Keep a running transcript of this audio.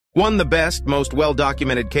One of the best, most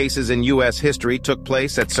well-documented cases in U.S. history took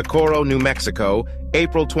place at Socorro, New Mexico,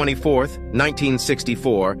 April 24,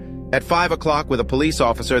 1964, at 5 o'clock with a police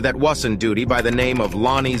officer that was on duty by the name of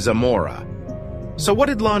Lonnie Zamora. So what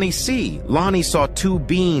did Lonnie see? Lonnie saw two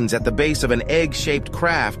beans at the base of an egg-shaped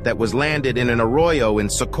craft that was landed in an arroyo in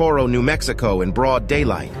Socorro, New Mexico in broad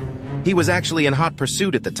daylight. He was actually in hot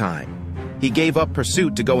pursuit at the time. He gave up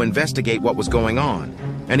pursuit to go investigate what was going on.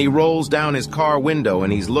 And he rolls down his car window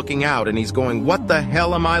and he's looking out and he's going, "What the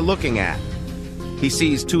hell am I looking at?" He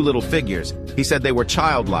sees two little figures. He said they were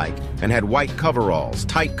childlike and had white coveralls,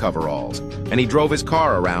 tight coveralls, and he drove his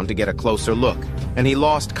car around to get a closer look. And he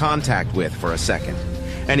lost contact with for a second.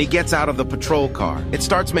 And he gets out of the patrol car. It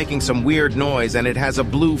starts making some weird noise and it has a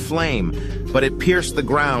blue flame, but it pierced the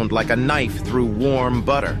ground like a knife through warm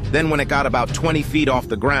butter. Then when it got about 20 feet off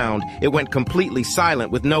the ground, it went completely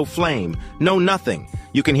silent with no flame, no nothing.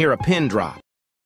 You can hear a pin drop.